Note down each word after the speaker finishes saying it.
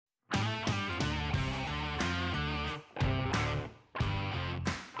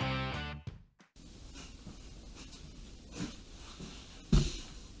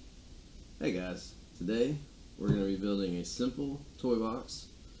Hey guys, today we're going to be building a simple toy box.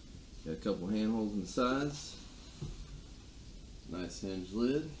 Got a couple handholds in the sides, nice hinge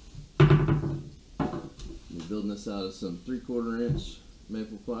lid. We're building this out of some 3/4 inch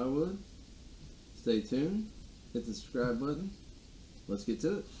maple plywood. Stay tuned, hit the subscribe button, let's get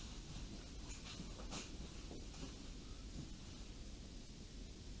to it.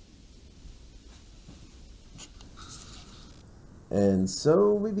 And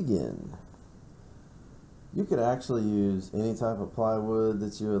so we begin. You could actually use any type of plywood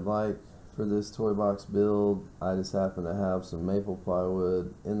that you would like for this toy box build. I just happen to have some maple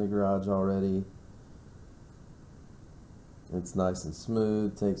plywood in the garage already. It's nice and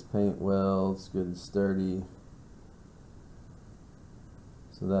smooth, takes paint well, it's good and sturdy.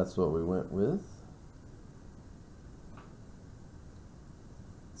 So that's what we went with.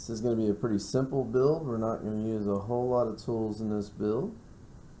 This is going to be a pretty simple build. We're not going to use a whole lot of tools in this build.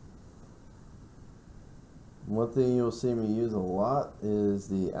 One thing you'll see me use a lot is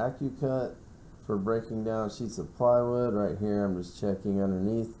the AccuCut for breaking down sheets of plywood. Right here I'm just checking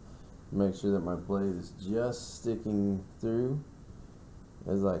underneath to make sure that my blade is just sticking through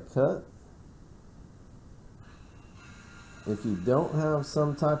as I cut. If you don't have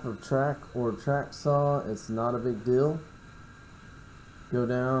some type of track or track saw, it's not a big deal. Go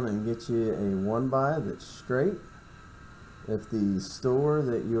down and get you a 1x that's straight. If the store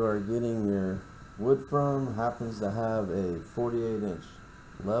that you are getting your wood from happens to have a 48-inch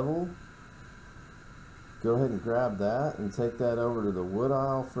level, go ahead and grab that and take that over to the wood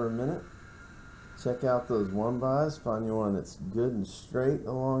aisle for a minute. Check out those 1x's, find you one that's good and straight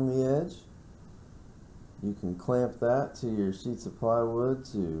along the edge. You can clamp that to your sheets of plywood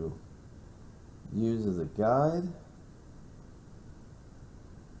to use as a guide.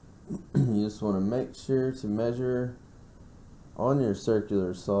 You just want to make sure to measure on your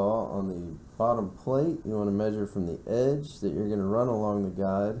circular saw on the bottom plate. You want to measure from the edge that you're going to run along the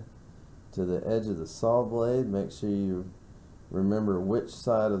guide to the edge of the saw blade. Make sure you remember which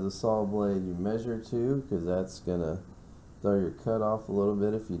side of the saw blade you measure to, because that's going to throw your cut off a little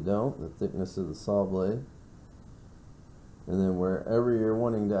bit if you don't, the thickness of the saw blade. And then wherever you're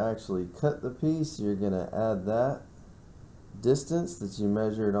wanting to actually cut the piece, you're going to add that distance that you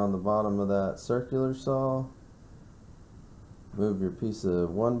measured on the bottom of that circular saw. Move your piece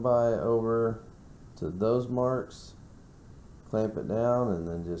of 1x over to those marks, clamp it down, and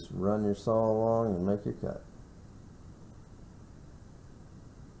then just run your saw along and make your cut.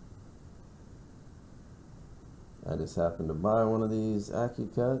 I just happened to buy one of these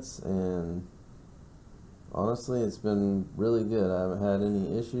AccuCuts, and honestly it's been really good. I haven't had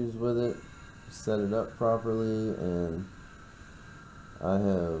any issues with it. Set it up properly, and I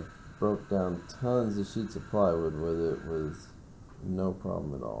have broke down tons of sheets of plywood with it with no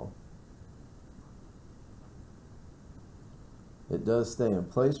problem at all. It does stay in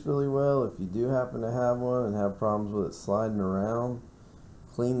place really well. If you do happen to have one and have problems with it sliding around,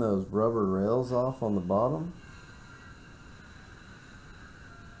 clean those rubber rails off on the bottom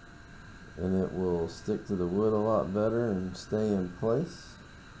and it will stick to the wood a lot better and stay in place.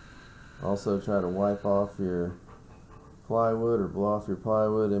 Also try to wipe off your plywood or blow off your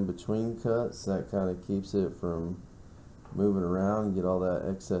plywood in between cuts. That kind of keeps it from moving around and get all that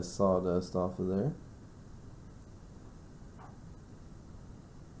excess sawdust off of there.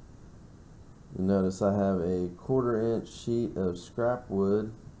 You notice I have a 1/4 inch sheet of scrap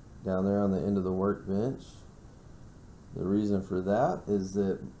wood down there on the end of the workbench. The reason for that is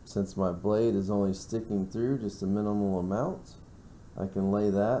that since my blade is only sticking through just a minimal amount, I can lay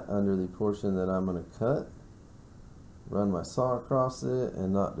that under the portion that I'm going to cut, run my saw across it,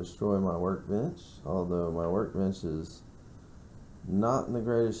 and not destroy my workbench. Although my workbench is not in the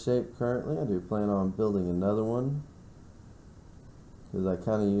greatest shape currently, I do plan on building another one because I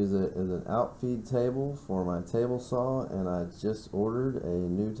kind of use it as an outfeed table for my table saw, and I just ordered a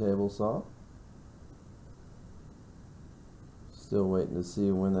new table saw. Still waiting to see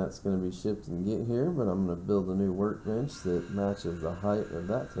when that's going to be shipped and get here, but I'm going to build a new workbench that matches the height of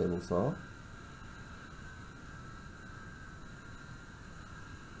that table saw.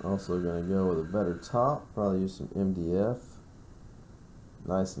 Also going to go with a better top, probably use some MDF,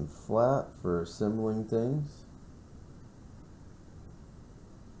 nice and flat for assembling things.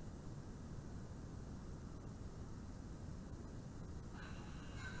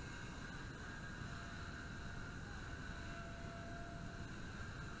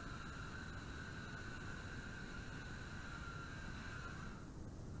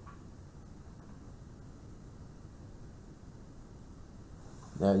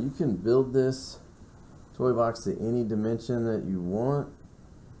 Now you can build this toy box to any dimension that you want.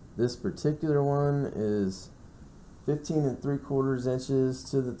 This particular one is 15 3/4 inches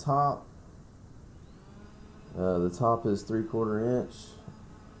to the top. The top is 3/4 inch.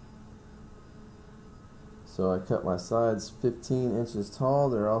 So I cut my sides 15 inches tall.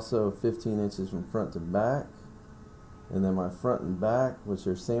 They're also 15 inches from front to back. And then my front and back, which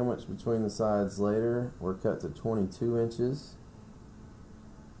are sandwiched between the sides later, were cut to 22 inches.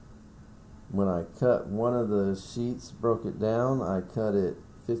 When I cut one of the sheets, broke it down, I cut it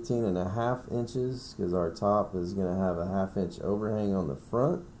 15.5 inches because our top is going to have a 1/2 inch overhang on the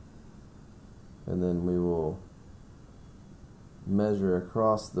front. And then we will measure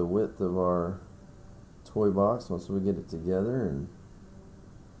across the width of our toy box once we get it together and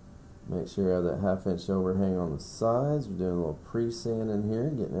make sure we have that 1/2 inch overhang on the sides. We're doing a little pre-sand in here,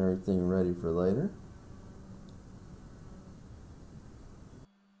 getting everything ready for later.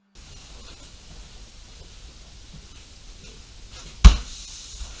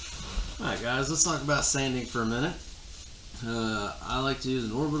 Alright guys, let's talk about sanding for a minute. I like to use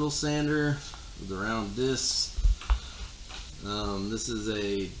an orbital sander with the round discs. This is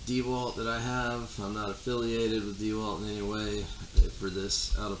a DeWalt that I have. I'm not affiliated with DeWalt in any way. I paid for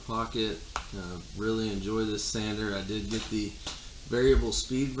this out of pocket. Really enjoy this sander. I did get the variable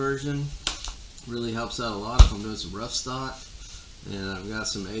speed version. Really helps out a lot if I'm doing some rough stock. And I've got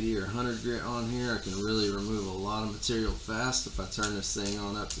some 80 or 100 grit on here. I can really remove a lot of material fast if I turn this thing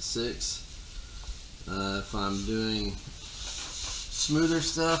on up to 6. If I'm doing smoother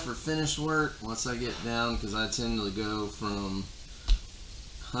stuff or finish work, once I get down, because I tend to go from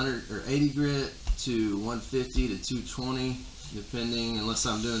 100 or 80 grit to 150 to 220, depending, unless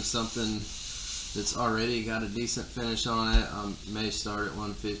I'm doing something that's already got a decent finish on it. I may start at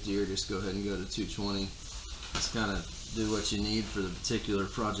 150 or just go ahead and go to 220. Just kind of do what you need for the particular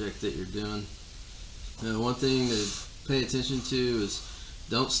project that you're doing. One thing to pay attention to is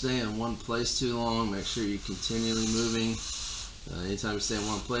don't stay in one place too long. Make sure you're continually moving. Anytime you stay in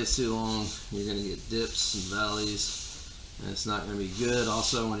one place too long, you're going to get dips and valleys, and it's not going to be good.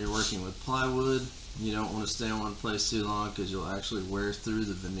 Also, when you're working with plywood, you don't want to stay in one place too long because you'll actually wear through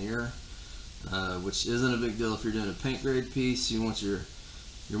the veneer, which isn't a big deal if you're doing a paint grade piece.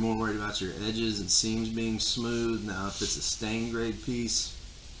 You're more worried about your edges and seams being smooth. Now, if it's a stain grade piece,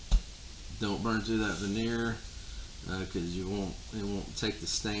 don't burn through that veneer because it won't take the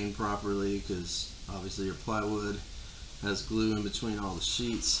stain properly, because obviously your plywood has glue in between all the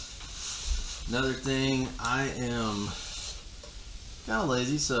sheets. Another thing, I am kind of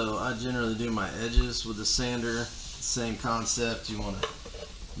lazy, so I generally do my edges with the sander. Same concept. You want to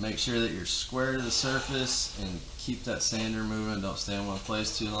make sure that you're square to the surface and keep that sander moving. Don't stay in one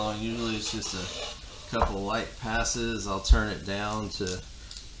place too long. Usually it's just a couple light passes. I'll turn it down to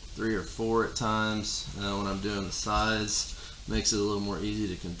 3 or 4 at times when I'm doing the sides. Makes it a little more easy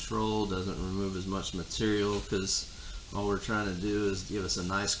to control. Doesn't remove as much material, because all we're trying to do is give us a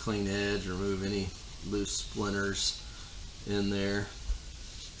nice clean edge, remove any loose splinters in there.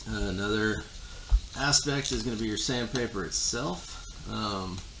 Another aspect is going to be your sandpaper itself.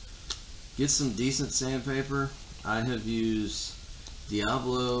 Get some decent sandpaper. I have used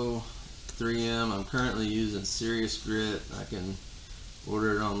Diablo 3M. I'm currently using Serious Grit. I can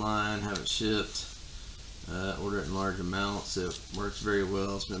order it online, have it shipped, order it in large amounts. It works very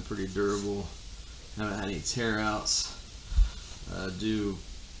well. It's been pretty durable. Haven't had any tear outs.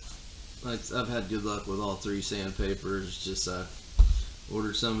 I've had good luck with all 3 sandpapers. Just I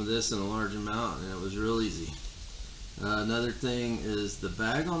ordered some of this in a large amount and it was real easy. Another thing is the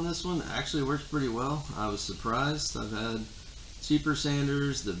bag on this one actually works pretty well. I was surprised. I've had cheaper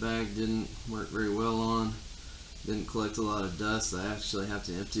sanders the bag didn't work very well on. Didn't collect a lot of dust. I actually have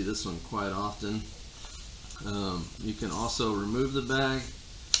to empty this one quite often. You can also remove the bag.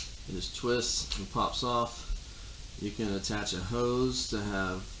 It just twists and pops off. You can attach a hose to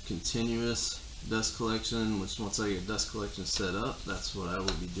have continuous dust collection, which once I get dust collection set up, that's what I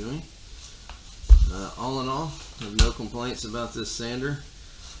will be doing. All in all, I have no complaints about this sander.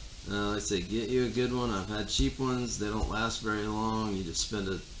 Like I say, get you a good one. I've had cheap ones. They don't last very long. You just spend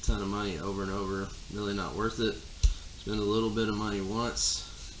a ton of money over and over. Really not worth it. Spend a little bit of money once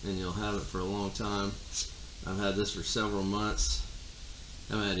and you'll have it for a long time. I've had this for several months.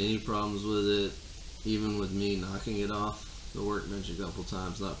 Haven't had any problems with it, even with me knocking it off the workbench a couple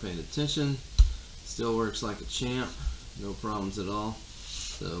times, not paying attention. Still works like a champ. No problems at all.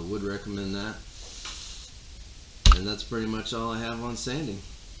 So would recommend that. And that's pretty much all I have on sanding.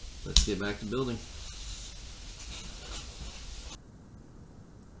 Let's get back to building.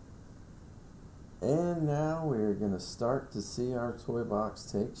 And now we're going to start to see our toy box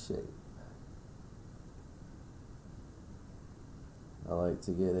take shape. I like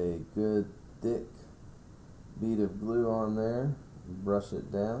to get a good thick bead of glue on there and brush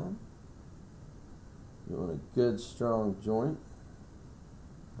it down. You want a good strong joint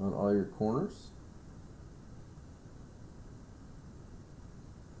on all your corners.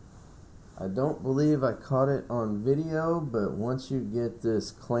 I don't believe I caught it on video, but once you get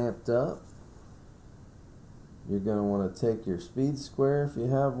this clamped up, you're going to want to take your speed square if you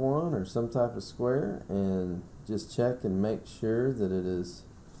have one, or some type of square, and just check and make sure that it is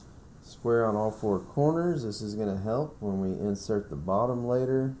square on all four corners. This is going to help when we insert the bottom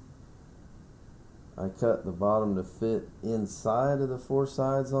later. I cut the bottom to fit inside of the four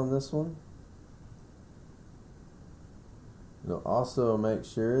sides on this one. You'll also make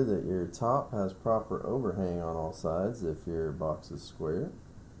sure that your top has proper overhang on all sides if your box is square.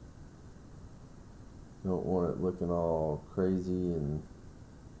 You don't want it looking all crazy and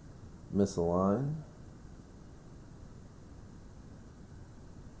misaligned.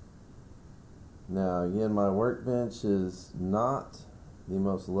 Now again, my workbench is not the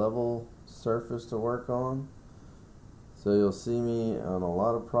most level surface to work on. So you'll see me on a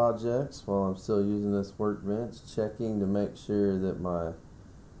lot of projects while I'm still using this workbench, checking to make sure that my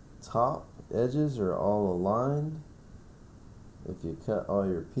top edges are all aligned. If you cut all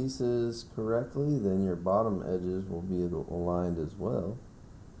your pieces correctly, then your bottom edges will be aligned as well.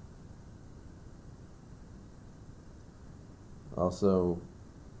 Also,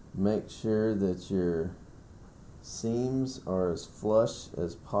 make sure that your seams are as flush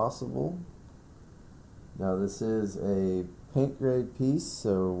as possible. Now this is a paint grade piece,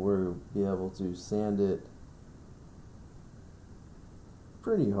 so we'll be able to sand it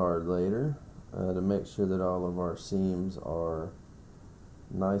pretty hard later to make sure that all of our seams are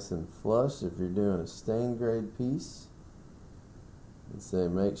nice and flush. If you're doing a stain grade piece, I'd say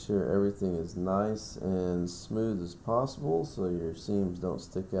make sure everything is nice and smooth as possible so your seams don't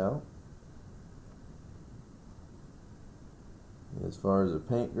stick out. As far as a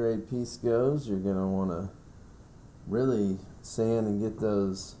paint grade piece goes, you're going to want to really sand and get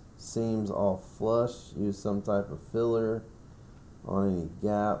those seams all flush. Use some type of filler on any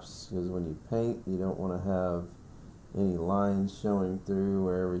gaps, because when you paint, you don't want to have any lines showing through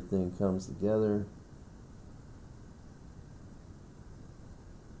where everything comes together.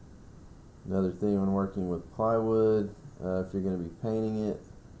 Another thing when working with plywood, if you're going to be painting it,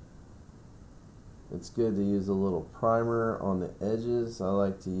 it's good to use a little primer on the edges.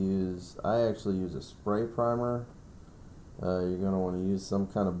 I actually use a spray primer. You're going to want to use some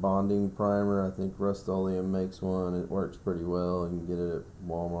kind of bonding primer. I think Rust-Oleum makes one. It works pretty well. You can get it at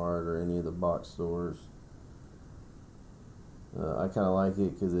Walmart or any of the box stores. I kind of like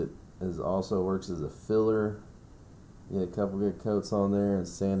it because it also works as a filler. Get a couple good coats on there and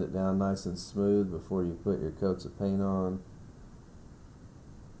sand it down nice and smooth before you put your coats of paint on,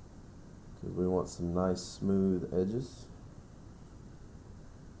 because we want some nice smooth edges.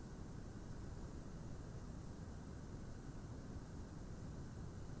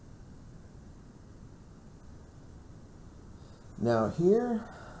 Now here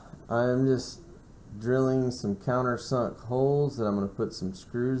I'm just drilling some countersunk holes that I'm going to put some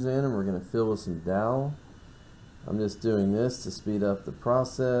screws in, and we're going to fill with some dowel. I'm just doing this to speed up the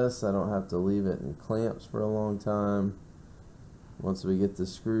process. I don't have to leave it in clamps for a long time. Once we get the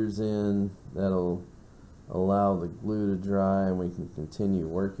screws in, that'll allow the glue to dry and we can continue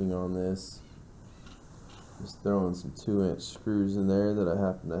working on this. Just throwing some 2-inch screws in there that I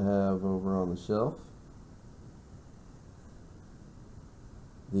happen to have over on the shelf.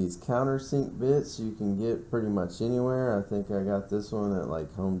 These countersink bits you can get pretty much anywhere. I think I got this one at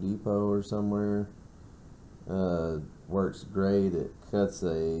like Home Depot or somewhere. Works great. It cuts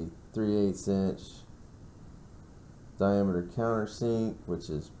a 3/8 inch diameter countersink, which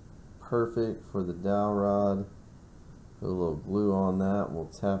is perfect for the dowel rod. Put a little glue on that. We'll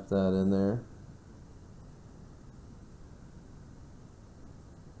tap that in there.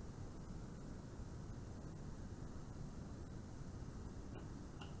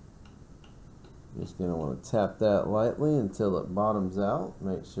 Just going to want to tap that lightly until it bottoms out.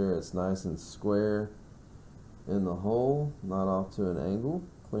 Make sure it's nice and square in the hole, not off to an angle.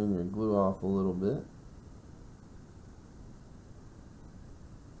 Clean your glue off a little bit.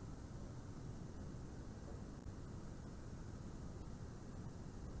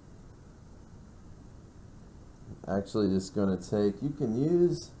 Actually just going to take, you can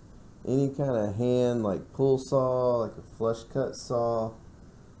use any kind of hand like pull saw, like a flush cut saw.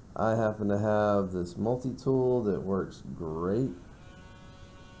 I happen to have this multi-tool that works great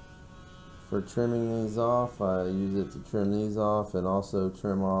for trimming these off. I use it to trim these off and also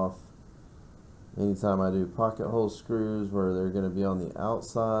trim off Anytime I do pocket hole screws where they're going to be on the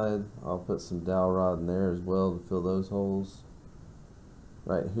outside, I'll put some dowel rod in there as well to fill those holes.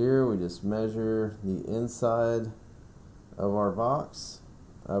 Right here we just measure the inside of our box.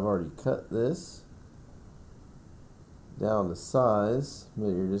 I've already cut this down to size, but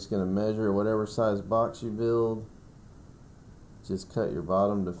you're just going to measure whatever size box you build. Just cut your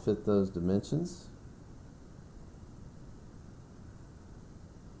bottom to fit those dimensions.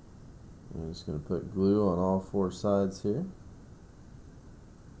 I'm just going to put glue on all four sides here.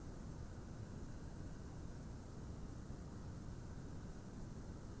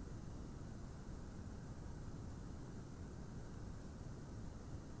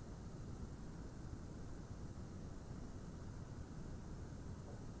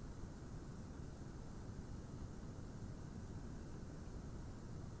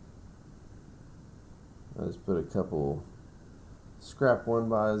 I just put a couple scrap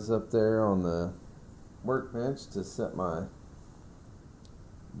 1x up there on the workbench to set my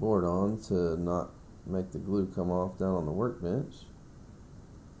board on to not make the glue come off down on the workbench.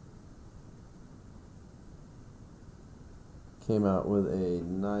 Came out with a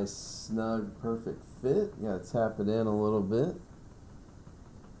nice snug perfect fit. You gotta tap it in a little bit.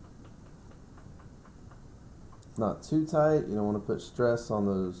 Not too tight, you don't want to put stress on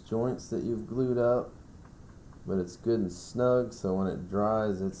those joints that you've glued up, but it's good and snug so when it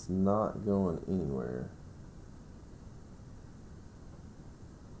dries it's not going anywhere.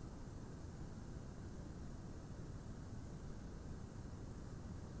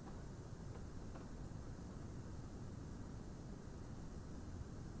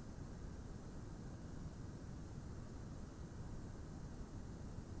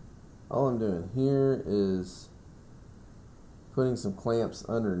 All I'm doing here is putting some clamps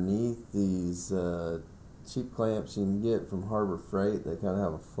underneath these cheap clamps you can get from Harbor Freight. They kind of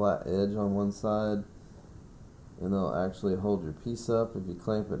have a flat edge on one side and they'll actually hold your piece up. If you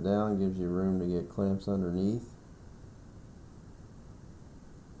clamp it down, it gives you room to get clamps underneath.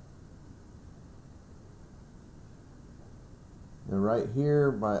 And right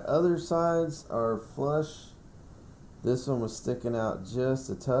here, my other sides are flush. This one was sticking out just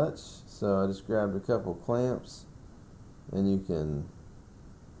a touch, so I just grabbed a couple clamps, and you can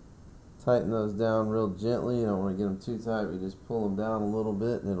tighten those down real gently. You don't want to get them too tight. You just pull them down a little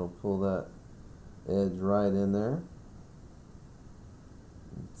bit and it'll pull that edge right in there.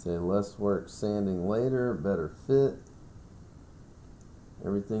 Say less work sanding later, better fit.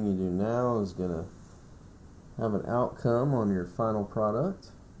 Everything you do now is going to have an outcome on your final product.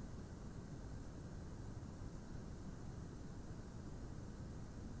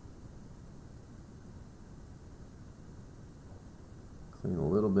 Clean a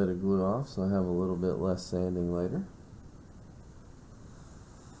little bit of glue off so I have a little bit less sanding later.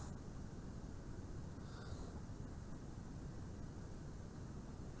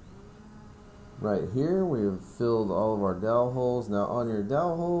 Right here we have filled all of our dowel holes. Now on your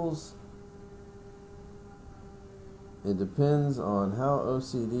dowel holes, it depends on how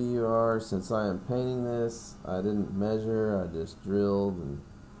OCD you are. Since I am painting this, I didn't measure, I just drilled and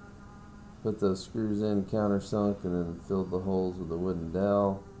put those screws in, countersunk, and then filled the holes with a wooden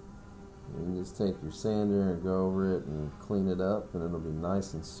dowel. You can just take your sander and go over it and clean it up, and it'll be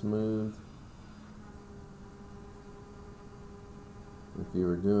nice and smooth. If you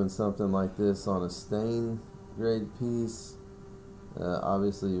were doing something like this on a stain grade piece,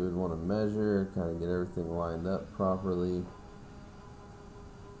 obviously you would want to measure, kind of get everything lined up properly.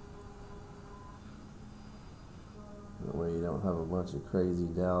 That way you don't have a bunch of crazy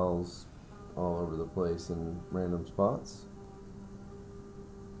dowels all over the place in random spots.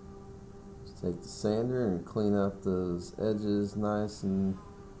 Just take the sander and clean up those edges nice and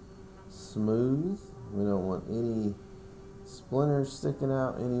smooth. We don't want any splinters sticking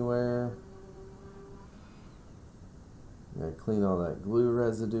out anywhere. Gotta clean all that glue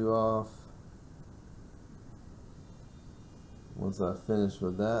residue off. Once I finish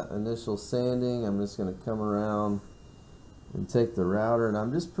with that initial sanding, I'm just going to come around and take the router, and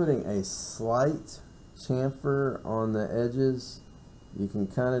I'm just putting a slight chamfer on the edges. You can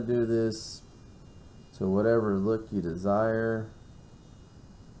kind of do this to whatever look you desire.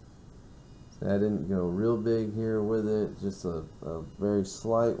 So I didn't go real big here with it, just a very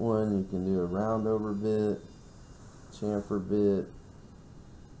slight one. You can do a round over bit, chamfer bit.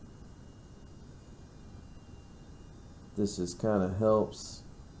 This just kind of helps.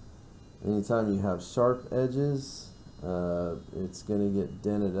 Anytime you have sharp edges, it's going to get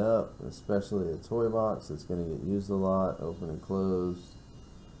dented up, especially a toy box. It's going to get used a lot, open and closed.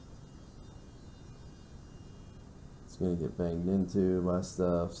 It's going to get banged into by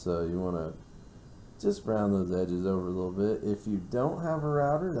stuff, so you want to just round those edges over a little bit. If you don't have a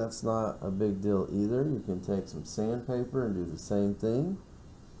router, that's not a big deal either. You can take some sandpaper and do the same thing.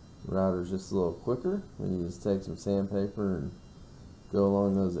 Router's just a little quicker. Then you just take some sandpaper and go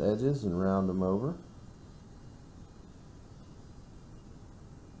along those edges and round them over.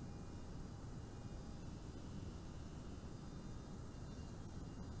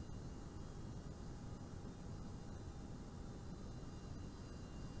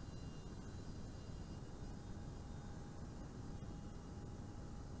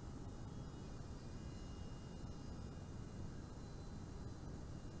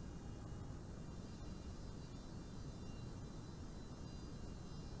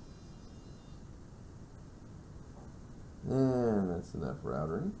 And that's enough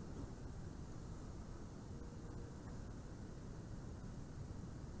routering.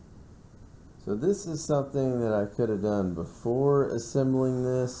 So this is something that I could have done before assembling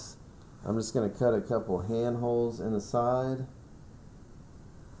this. I'm just going to cut a couple hand holes in the side.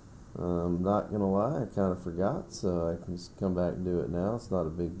 I'm not going to lie, I kind of forgot, so I can just come back and do it now. It's not a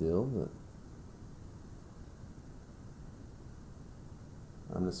big deal, but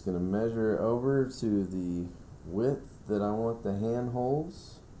I'm just going to measure over to the width that I want the hand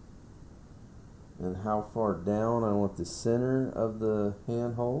holes and how far down I want the center of the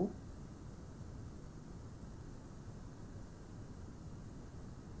hand hole.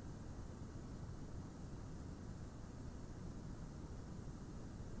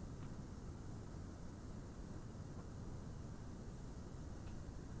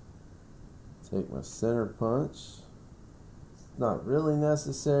 Take my center punch. It's not really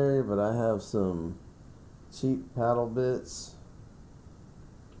necessary, but I have some cheap paddle bits.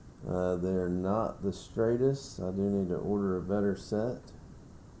 They're not the straightest. I do need to order a better set.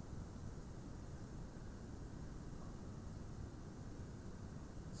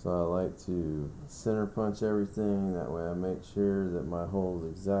 So I like to center punch everything. That way I make sure that my hole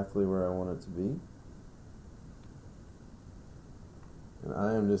is exactly where I want it to be. And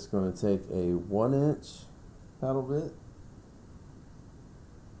I am just going to take a 1-inch paddle bit.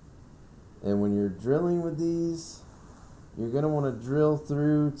 And when you're drilling with these, you're going to want to drill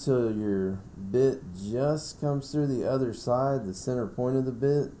through till your bit just comes through the other side, the center point of the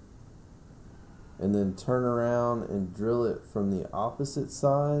bit, and then turn around and drill it from the opposite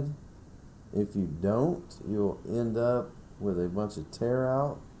side. If you don't, you'll end up with a bunch of tear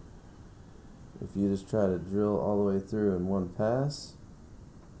out if you just try to drill all the way through in one pass.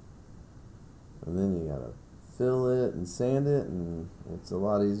 And then you gotta fill it and sand it, and it's a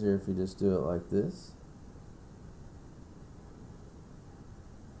lot easier if you just do it like this.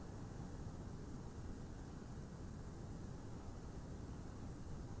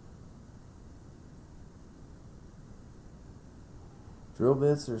 Drill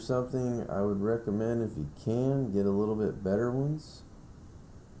bits are something I would recommend if you can get a little bit better ones.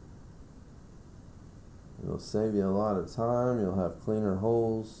 It'll save you a lot of time. You'll have cleaner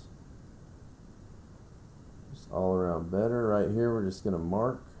holes. All around better. Right here we're just going to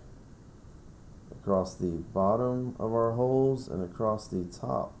mark across the bottom of our holes and across the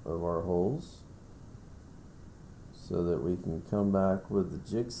top of our holes so that we can come back with the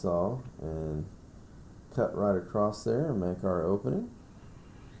jigsaw and cut right across there and make our opening.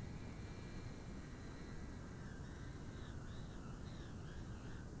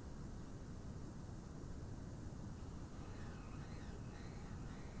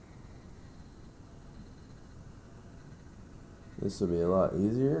 This will be a lot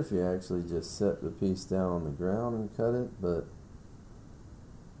easier if you actually just set the piece down on the ground and cut it, but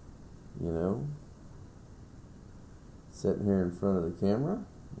you know, sitting here in front of the camera,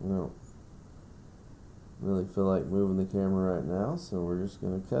 we don't really feel like moving the camera right now, so we're just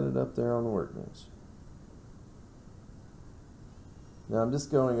going to cut it up there on the workbench. Now I'm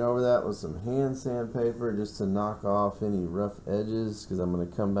just going over that with some hand sandpaper just to knock off any rough edges, because I'm going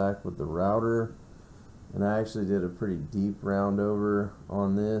to come back with the router. And I actually did a pretty deep round over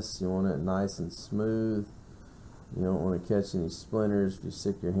on this. You want it nice and smooth. You don't want to catch any splinters if you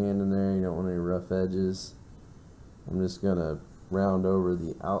stick your hand in there. You don't want any rough edges. I'm just going to round over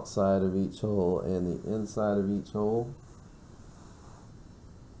the outside of each hole and the inside of each hole.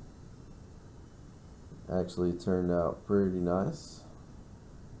 Actually turned out pretty nice.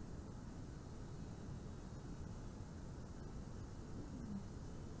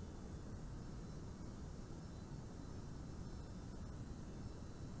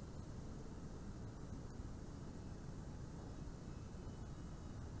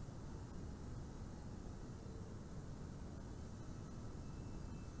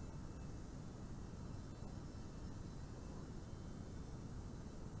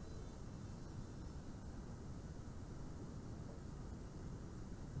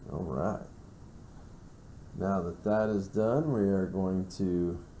 now that that is done, we are going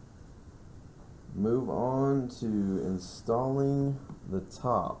to move on to installing the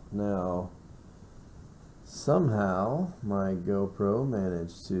top. Now, somehow my GoPro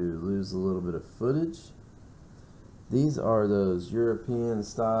managed to lose a little bit of footage. These are those European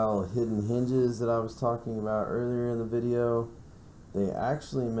style hidden hinges that I was talking about earlier in the video. They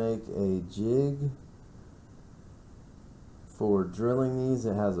actually make a jig for drilling these.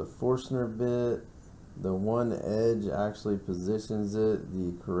 It has a Forstner bit. The one edge actually positions it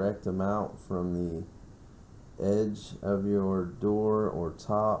the correct amount from the edge of your door or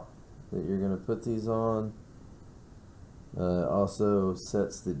top that you're going to put these on. Also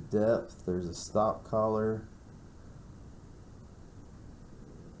sets the depth. There's a stop collar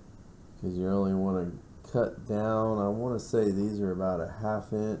because you only want to cut down. I want to say these are about a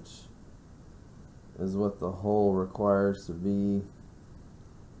 1/2 inch is what the hole requires to be.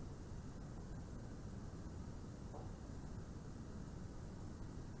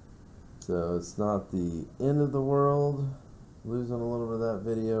 So it's not the end of the world losing a little bit of that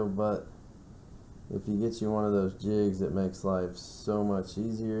video, but if you get you one of those jigs, it makes life so much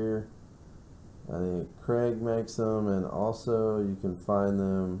easier. I think Craig makes them, and also you can find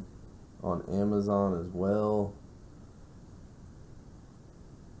them on Amazon as well.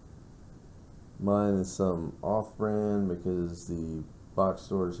 Mine is some off-brand because the box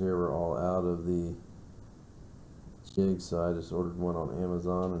stores here were all out of the jig, so I just ordered one on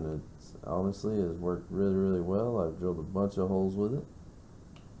Amazon, and it honestly has worked really well. I've drilled a bunch of holes with it.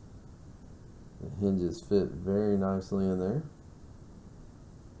 The hinges fit very nicely in there.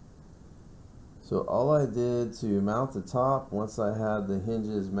 So all I did to mount the top, once I had the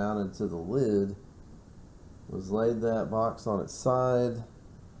hinges mounted to the lid, was laid that box on its side,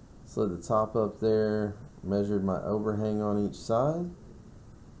 slid the top up there, measured my overhang on each side,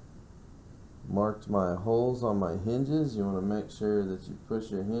 marked my holes on my hinges. You want to make sure that you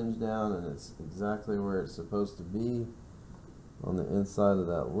push your hinge down and it's exactly where it's supposed to be on the inside of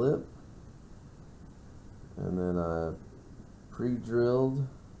that lip. And then I pre-drilled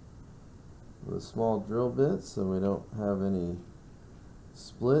with a small drill bit so we don't have any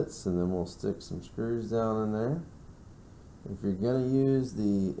splits, and then we'll stick some screws down in there. If you're going to use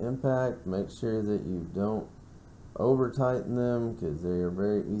the impact, make sure that you don't over tighten them because they are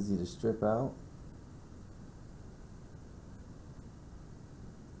very easy to strip out.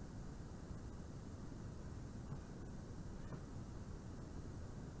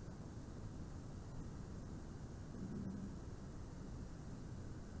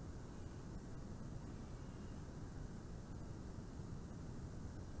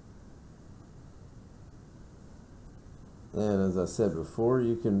 And as I said before,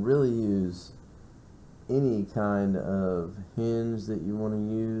 you can really use any kind of hinge that you want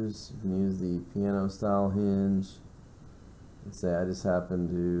to use. You can use the piano style hinge. Let's say I just happen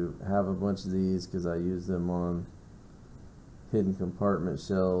to have a bunch of these because I use them on hidden compartment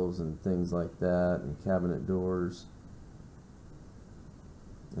shelves and things like that, and cabinet doors.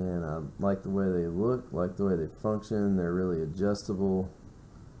 And I like the way they look, like the way they function. They're really adjustable.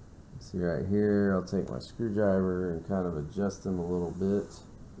 See right here, I'll take my screwdriver and kind of adjust them a little bit,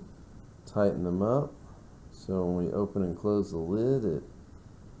 tighten them up, so when we open and close the lid, it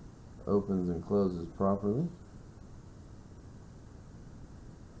opens and closes properly.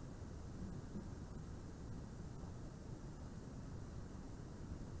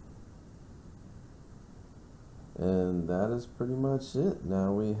 And that is pretty much it.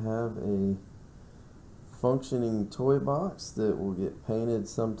 Now we have a functioning toy box that will get painted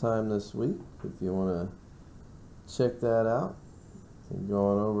sometime this week. If you want to check that out, you can go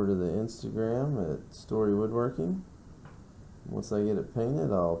on over to the Instagram at Story Woodworking. Once I get it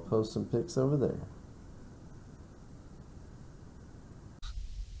painted, I'll post some pics over there.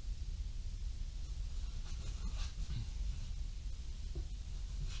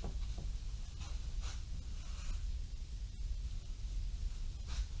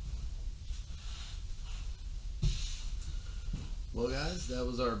 Well guys, that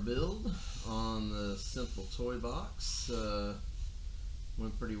was our build on the simple toy box.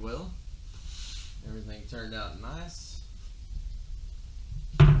 Went pretty well. Everything turned out nice.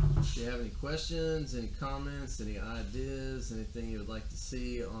 If you have any questions, any comments, any ideas, anything you would like to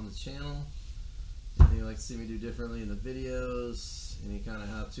see on the channel, anything you'd like to see me do differently in the videos, any kind of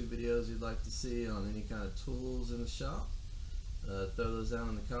how-to videos you'd like to see on any kind of tools in the shop, throw those down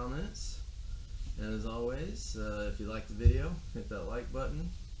in the comments. And as always, if you like the video, hit that like button.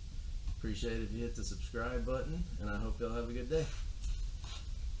 Appreciate it if you hit the subscribe button, and I hope y'all have a good day.